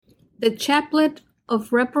The chaplet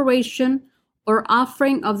of reparation or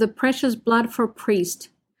offering of the precious blood for priest.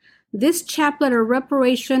 This chaplet of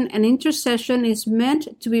reparation and intercession is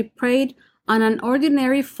meant to be prayed on an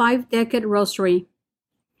ordinary 5-decade rosary.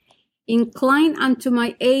 Incline unto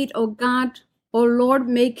my aid, O God. O Lord,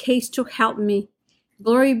 make haste to help me.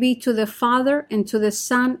 Glory be to the Father, and to the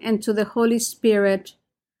Son, and to the Holy Spirit,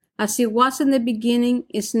 as it was in the beginning,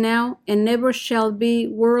 is now, and never shall be,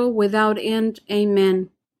 world without end. Amen.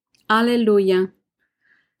 Alleluia.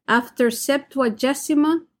 After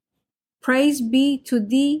Septuagesima, praise be to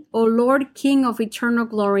thee, O Lord, King of eternal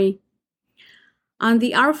glory. On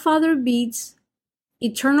the Our Father beads,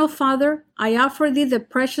 Eternal Father, I offer thee the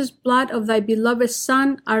precious blood of thy beloved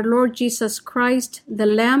Son, our Lord Jesus Christ, the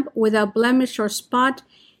Lamb without blemish or spot,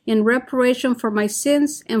 in reparation for my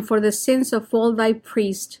sins and for the sins of all thy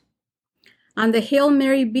priests. On the Hail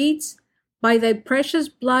Mary beads, by thy precious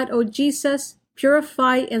blood, O Jesus,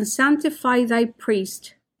 purify and sanctify thy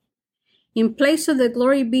priest. In place of the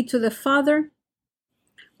glory be to the Father,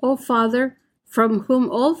 O Father, from whom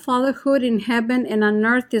all fatherhood in heaven and on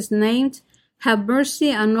earth is named, have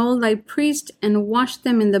mercy on all thy priests and wash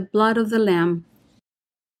them in the blood of the Lamb.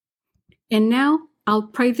 And now I'll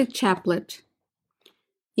pray the chaplet.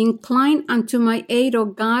 Incline unto my aid, O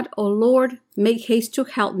God, O Lord, make haste to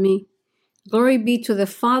help me. Glory be to the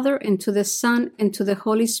Father, and to the Son, and to the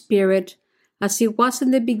Holy Spirit, as it was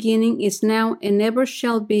in the beginning, is now, and ever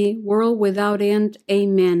shall be, world without end.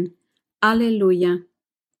 Amen. Alleluia.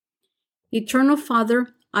 Eternal Father,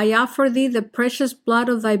 I offer thee the precious blood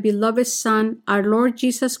of thy beloved Son, our Lord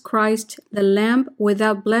Jesus Christ, the Lamb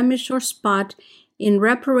without blemish or spot, in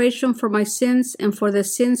reparation for my sins and for the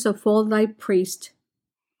sins of all thy priests.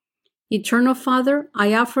 Eternal Father,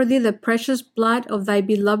 I offer thee the precious blood of thy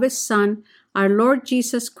beloved Son, our Lord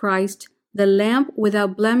Jesus Christ, the Lamb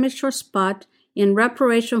without blemish or spot, in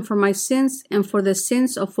reparation for my sins and for the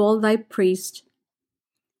sins of all thy priests.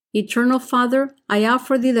 Eternal Father, I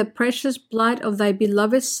offer thee the precious blood of thy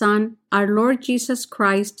beloved Son, our Lord Jesus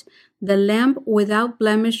Christ, the Lamb without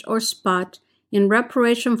blemish or spot, in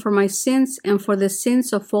reparation for my sins and for the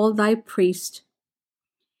sins of all thy priests.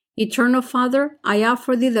 Eternal Father, I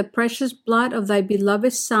offer thee the precious blood of thy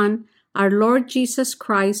beloved Son, our Lord Jesus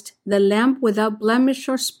Christ, the Lamb without blemish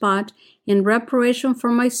or spot, in reparation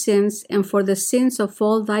for my sins and for the sins of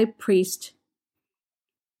all thy priests.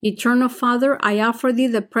 Eternal Father, I offer thee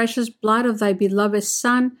the precious blood of thy beloved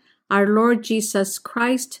Son, our Lord Jesus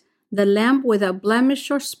Christ, the Lamb without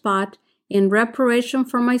blemish or spot, in reparation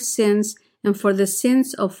for my sins and for the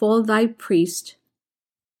sins of all thy priests.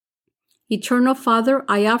 Eternal Father,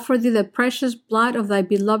 I offer thee the precious blood of thy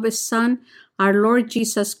beloved Son, our Lord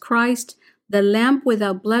Jesus Christ, the Lamb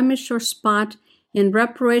without blemish or spot, in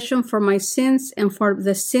reparation for my sins and for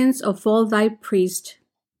the sins of all thy priests.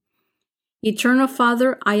 Eternal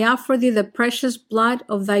Father, I offer thee the precious blood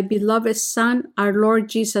of thy beloved Son, our Lord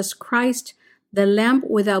Jesus Christ, the Lamb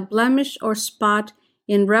without blemish or spot,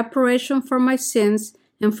 in reparation for my sins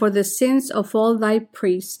and for the sins of all thy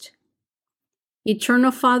priests.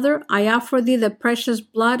 Eternal Father, I offer thee the precious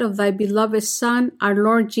blood of thy beloved Son, our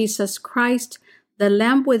Lord Jesus Christ, the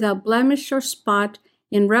Lamb without blemish or spot,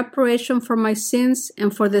 in reparation for my sins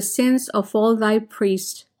and for the sins of all thy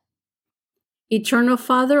priests. Eternal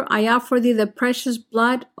Father, I offer thee the precious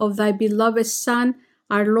blood of thy beloved Son,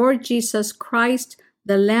 our Lord Jesus Christ,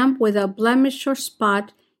 the Lamb without blemish or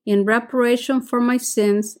spot, in reparation for my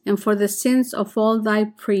sins and for the sins of all thy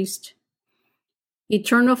priests.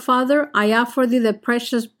 Eternal Father, I offer thee the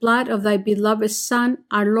precious blood of thy beloved Son,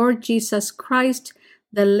 our Lord Jesus Christ,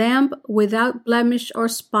 the Lamb without blemish or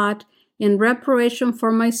spot, in reparation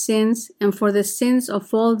for my sins and for the sins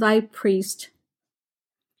of all thy priests.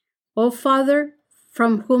 O Father,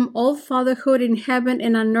 from whom all fatherhood in heaven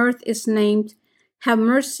and on earth is named, have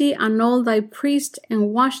mercy on all thy priests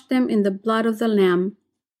and wash them in the blood of the Lamb.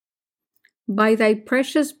 By thy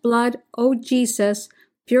precious blood, O Jesus,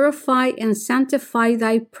 purify and sanctify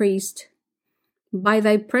thy priest. By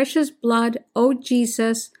thy precious blood, O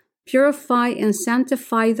Jesus, purify and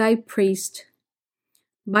sanctify thy priest.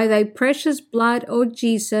 By thy precious blood, O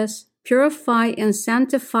Jesus, purify and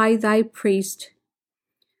sanctify thy priest.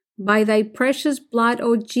 By thy precious blood,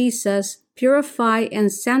 O Jesus, purify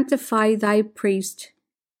and sanctify thy priest.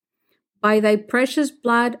 By thy precious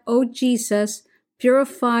blood, O Jesus,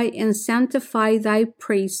 purify and sanctify thy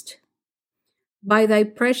priest. By thy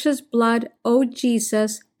precious blood, O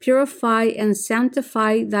Jesus, purify and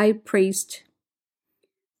sanctify thy priest.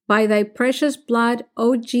 By thy precious blood,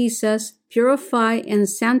 O Jesus, purify and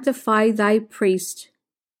sanctify thy priest.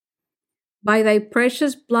 By thy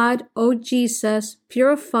precious blood, O Jesus,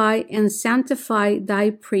 purify and sanctify thy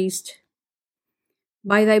priest.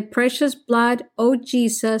 By thy precious blood, O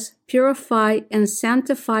Jesus, purify and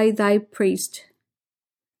sanctify thy priest.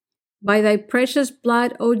 By thy precious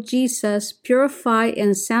blood, O Jesus, purify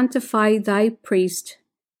and sanctify thy priest.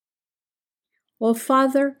 O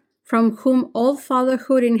Father, from whom all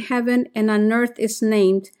fatherhood in heaven and on earth is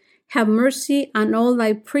named, have mercy on all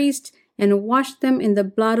thy priests and wash them in the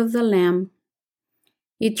blood of the Lamb.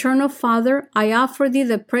 Eternal Father, I offer thee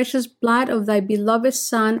the precious blood of thy beloved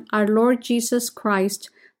Son, our Lord Jesus Christ,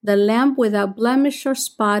 the Lamb without blemish or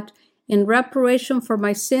spot, in reparation for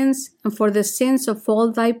my sins and for the sins of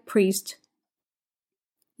all thy priests.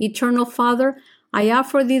 Eternal Father, I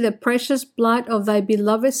offer thee the precious blood of thy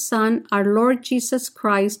beloved Son, our Lord Jesus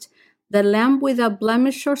Christ, the Lamb without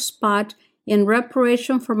blemish or spot, in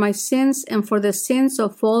reparation for my sins and for the sins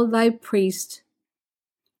of all thy priests.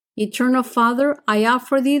 Eternal Father, I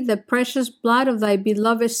offer thee the precious blood of thy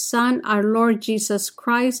beloved Son, our Lord Jesus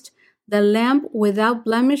Christ, the Lamb without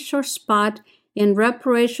blemish or spot, in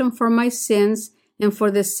reparation for my sins and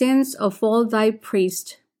for the sins of all thy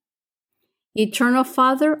priests. Eternal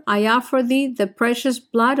Father, I offer thee the precious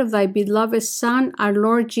blood of thy beloved Son, our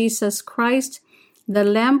Lord Jesus Christ, the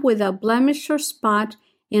Lamb without blemish or spot,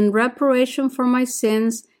 in reparation for my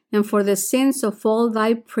sins and for the sins of all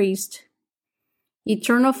thy priests.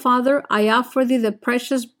 Eternal Father, I offer thee the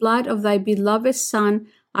precious blood of thy beloved Son,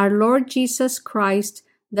 our Lord Jesus Christ,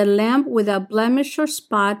 the Lamb without blemish or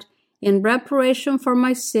spot, in reparation for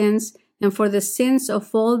my sins and for the sins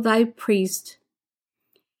of all thy priests.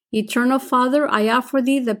 Eternal Father, I offer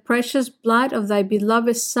thee the precious blood of thy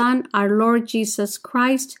beloved Son, our Lord Jesus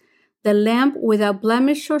Christ, the Lamb without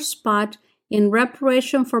blemish or spot, in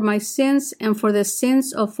reparation for my sins and for the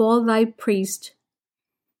sins of all thy priests.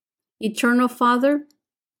 Eternal Father,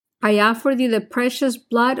 I offer thee the precious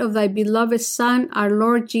blood of thy beloved Son, our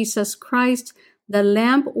Lord Jesus Christ, the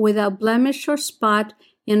Lamb without blemish or spot,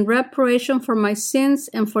 in reparation for my sins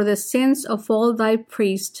and for the sins of all thy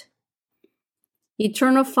priests.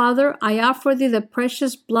 Eternal Father, I offer thee the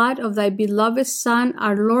precious blood of thy beloved Son,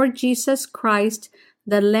 our Lord Jesus Christ,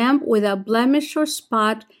 the Lamb without blemish or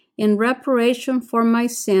spot, in reparation for my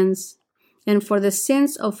sins and for the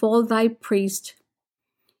sins of all thy priests.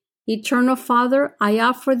 Eternal Father, I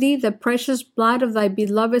offer thee the precious blood of thy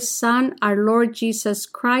beloved Son, our Lord Jesus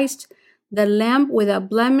Christ, the Lamb without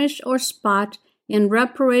blemish or spot, in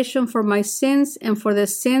reparation for my sins and for the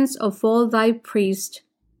sins of all thy priests.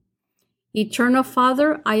 Eternal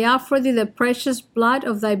Father, I offer thee the precious blood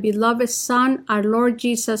of thy beloved Son, our Lord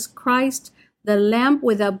Jesus Christ, the Lamb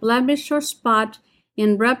without blemish or spot,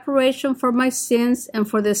 in reparation for my sins and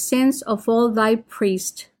for the sins of all thy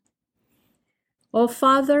priests. O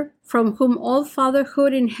Father, from whom all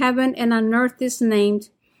fatherhood in heaven and on earth is named,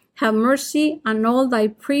 have mercy on all thy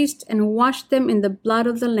priests and wash them in the blood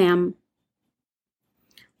of the Lamb.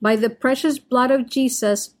 By the precious blood of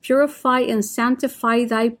Jesus, purify and sanctify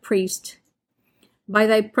thy priest. By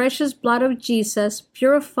thy precious blood of Jesus,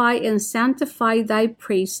 purify and sanctify thy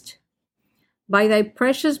priest. By thy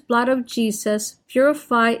precious blood of Jesus,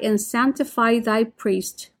 purify and sanctify thy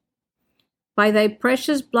priest. By thy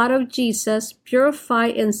precious blood of Jesus, purify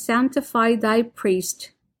and sanctify thy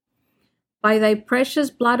priest. By thy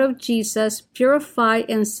precious blood of Jesus, purify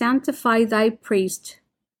and sanctify thy priest.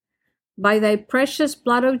 By thy precious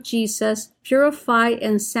blood of Jesus, purify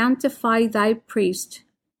and sanctify thy priest.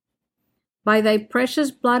 By thy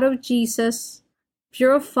precious blood of Jesus,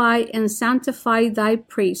 purify and sanctify thy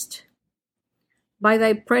priest. By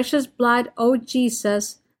thy precious blood, O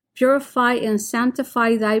Jesus, purify and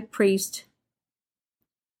sanctify thy priest.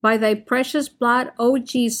 By thy precious blood, O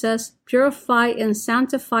Jesus, purify and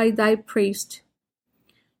sanctify thy priest.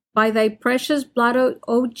 By thy precious blood,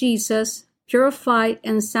 O Jesus, purify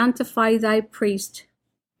and sanctify thy priest.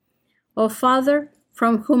 O Father,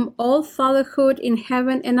 from whom all fatherhood in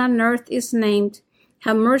heaven and on earth is named,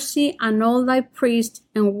 have mercy on all thy priests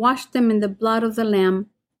and wash them in the blood of the Lamb.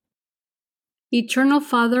 Eternal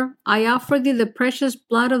Father, I offer thee the precious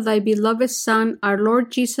blood of thy beloved Son, our Lord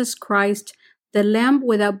Jesus Christ, the Lamb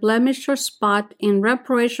without blemish or spot, in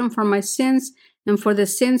reparation for my sins and for the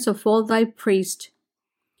sins of all thy priests.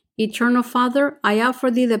 Eternal Father, I offer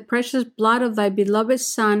thee the precious blood of thy beloved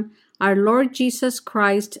Son, our Lord Jesus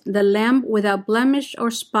Christ, the Lamb without blemish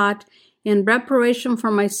or spot, in reparation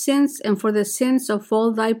for my sins and for the sins of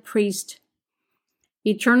all thy priests.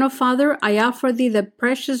 Eternal Father, I offer thee the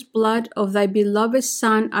precious blood of thy beloved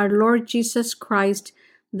Son, our Lord Jesus Christ,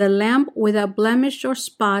 the Lamb without blemish or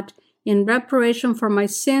spot, in reparation for my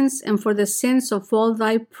sins and for the sins of all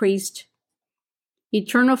thy priests.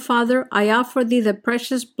 Eternal Father, I offer thee the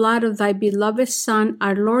precious blood of thy beloved Son,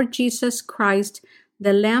 our Lord Jesus Christ,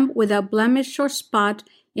 the Lamb without blemish or spot,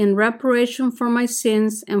 in reparation for my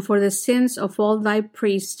sins and for the sins of all thy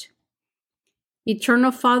priests.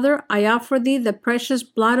 Eternal Father, I offer thee the precious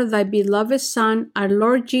blood of thy beloved Son, our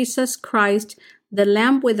Lord Jesus Christ, the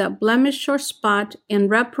Lamb without blemish or spot, in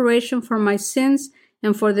reparation for my sins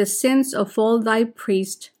and for the sins of all thy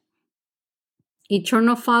priests.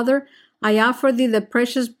 Eternal Father, I offer thee the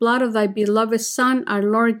precious blood of thy beloved Son, our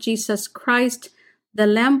Lord Jesus Christ, the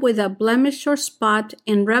Lamb without blemish or spot,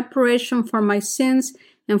 in reparation for my sins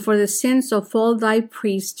and for the sins of all thy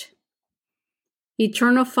priests.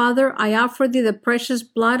 Eternal Father, I offer thee the precious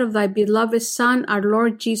blood of thy beloved Son, our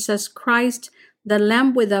Lord Jesus Christ, the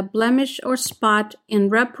Lamb without blemish or spot, in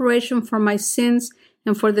reparation for my sins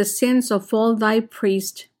and for the sins of all thy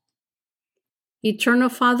priests. Eternal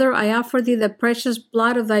Father, I offer thee the precious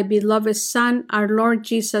blood of thy beloved Son, our Lord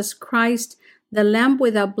Jesus Christ, the Lamb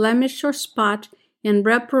without blemish or spot, in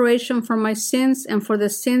reparation for my sins and for the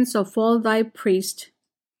sins of all thy priests.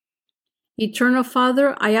 Eternal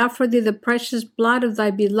Father, I offer thee the precious blood of thy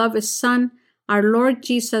beloved Son, our Lord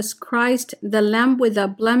Jesus Christ, the Lamb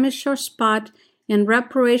without blemish or spot, in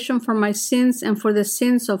reparation for my sins and for the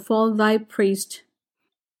sins of all thy priests.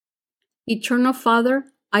 Eternal Father,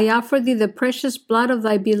 I offer thee the precious blood of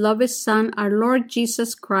thy beloved Son, our Lord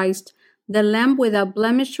Jesus Christ, the Lamb without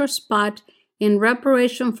blemish or spot, in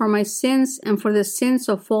reparation for my sins and for the sins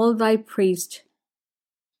of all thy priests.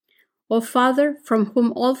 O Father, from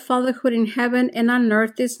whom all fatherhood in heaven and on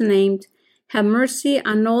earth is named, have mercy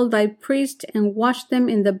on all thy priests and wash them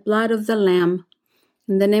in the blood of the Lamb.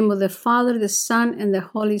 In the name of the Father, the Son, and the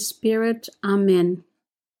Holy Spirit. Amen.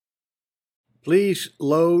 Please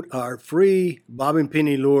load our free Bob and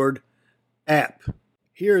Penny Lord app.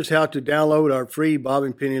 Here is how to download our free Bob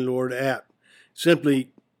and Penny Lord app.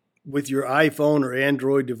 Simply, with your iPhone or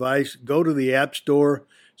Android device, go to the App Store,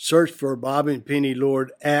 search for Bob and Penny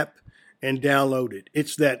Lord app, and download it.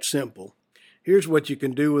 It's that simple. Here's what you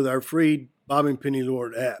can do with our free Bob and Penny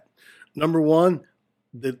Lord app. Number one,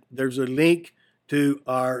 there's a link to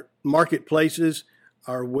our marketplaces,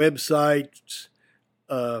 our websites,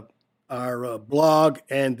 our blog,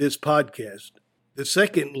 and this podcast. The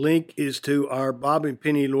second link is to our Bob and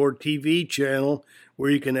Penny Lord TV channel,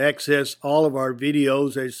 where you can access all of our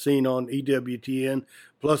videos as seen on EWTN,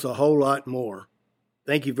 plus a whole lot more.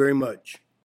 Thank you very much.